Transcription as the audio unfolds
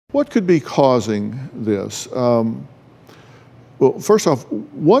What could be causing this? Well, first off,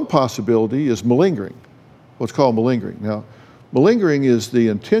 one possibility is malingering, what's called malingering. Now, malingering is the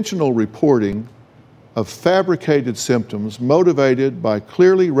intentional reporting of fabricated symptoms motivated by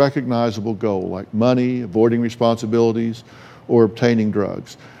clearly recognizable goal, like money, avoiding responsibilities, or obtaining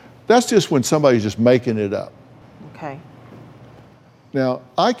drugs. That's just when somebody's just making it up. Okay. Now,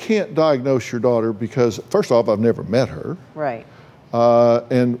 I can't diagnose your daughter because, first off, I've never met her. Right.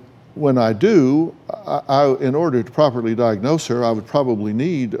 And when I do, in order to properly diagnose her, I would probably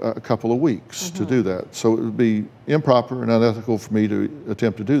need a couple of weeks to do that. So it would be improper and unethical for me to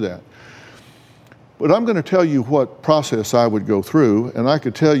attempt to do that. But I'm going to tell you what process I would go through, and I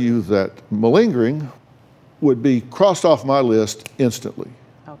could tell you that malingering would be crossed off my list instantly.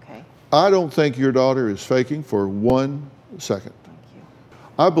 Okay. I don't think your daughter is faking for 1 second. Thank you.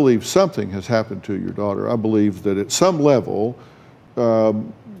 I believe something has happened to your daughter. I believe that at some level,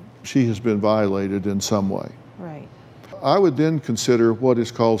 she has been violated in some way. Right. I would then consider what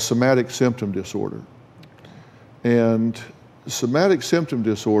is called somatic symptom disorder. And somatic symptom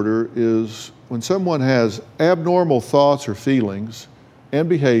disorder is when someone has abnormal thoughts or feelings and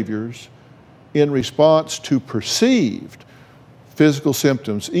behaviors in response to perceived physical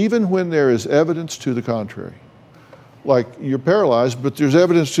symptoms, even when there is evidence to the contrary. Like you're paralyzed, but there's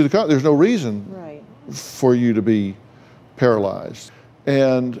evidence to the contrary. There's no reason for you to be paralyzed.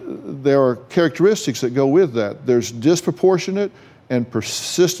 And there are characteristics that go with that. There's disproportionate and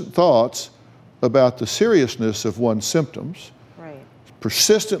persistent thoughts about the seriousness of one's symptoms,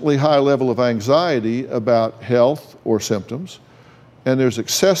 persistently high level of anxiety about health or symptoms, and there's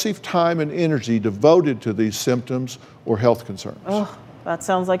excessive time and energy devoted to these symptoms or health concerns. Oh, that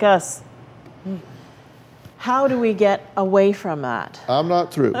sounds like us. How do we get away from that? I'm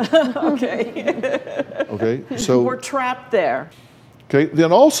not through. Okay. Okay, so we're trapped there. Okay,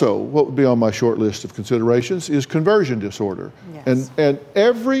 then also what would be on my short list of considerations is conversion disorder. Yes. And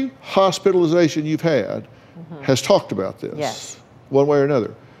every hospitalization you've had has talked about this, one way or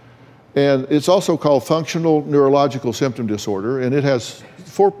another. And it's also called functional neurological symptom disorder, and it has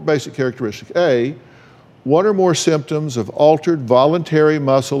 4 basic characteristics. A, 1 or more symptoms of altered voluntary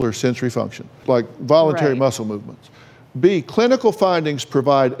muscle or sensory function, like voluntary muscle movements. B, clinical findings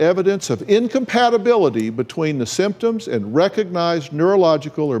provide evidence of incompatibility between the symptoms and recognized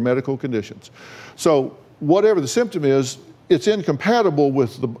neurological or medical conditions. So whatever the symptom is, it's incompatible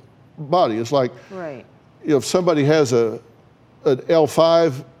with the body. It's like if somebody has an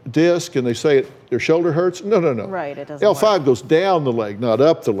L5 disc and they say their shoulder hurts, no. Right, it doesn't L5 work. goes down the leg, not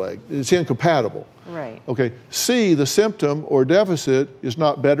up the leg. It's incompatible. Right. Okay, C, the symptom or deficit is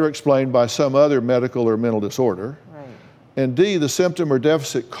not better explained by some other medical or mental disorder. And D, the symptom or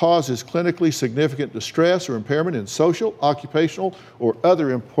deficit causes clinically significant distress or impairment in social, occupational, or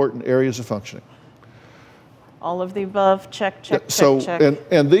other important areas of functioning. All of the above, check, check, so, check.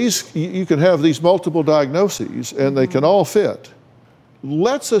 And these, you can have these multiple diagnoses and they can all fit.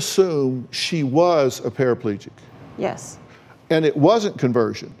 Let's assume she was a paraplegic. Yes. And it wasn't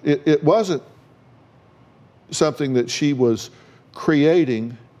conversion. It wasn't something that she was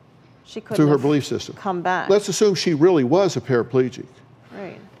creating through her belief system. Come back. Let's assume she really was a paraplegic.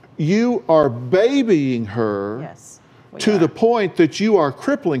 Right. You are babying her to the point that you are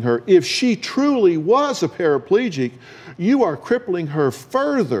crippling her. If she truly was a paraplegic, you are crippling her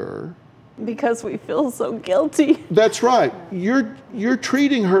further. Because we feel so guilty. That's right. You're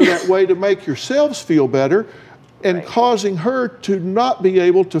treating her that way to make yourselves feel better and causing her to not be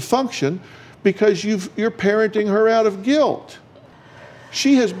able to function because you're parenting her out of guilt.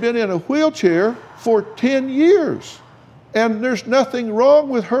 She has been in a wheelchair for 10 years, and there's nothing wrong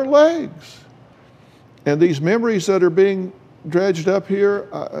with her legs. And these memories that are being dredged up here,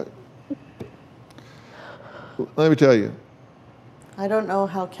 let me tell you. I don't know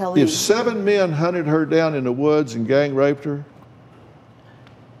how Kelly... If 7 men hunted her down in the woods and gang raped her,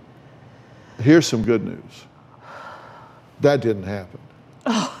 here's some good news. That didn't happen.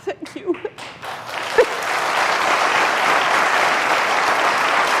 Oh, thank you.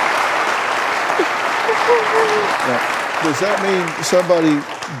 Now, does that mean somebody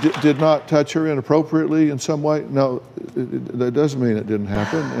did not touch her inappropriately in some way? No, that doesn't mean it didn't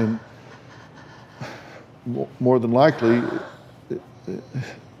happen. And more than likely,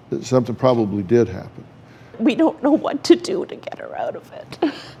 something probably did happen. We don't know what to do to get her out of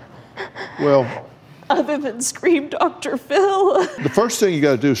it. Well, other than scream, Dr. Phil. The first thing you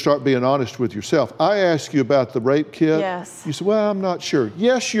got to do is start being honest with yourself. I asked you about the rape kit. Yes. You said, well, I'm not sure.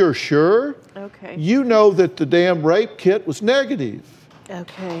 Yes, you're sure. Okay. You know that the damn rape kit was negative.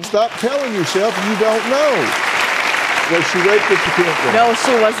 Okay. Stop telling yourself you don't know. Was she raped at the campground? No,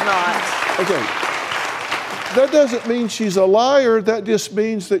 she was not. Okay. That doesn't mean she's a liar. That just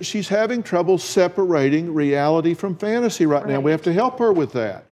means that she's having trouble separating reality from fantasy right now. We have to help her with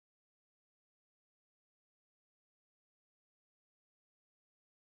that.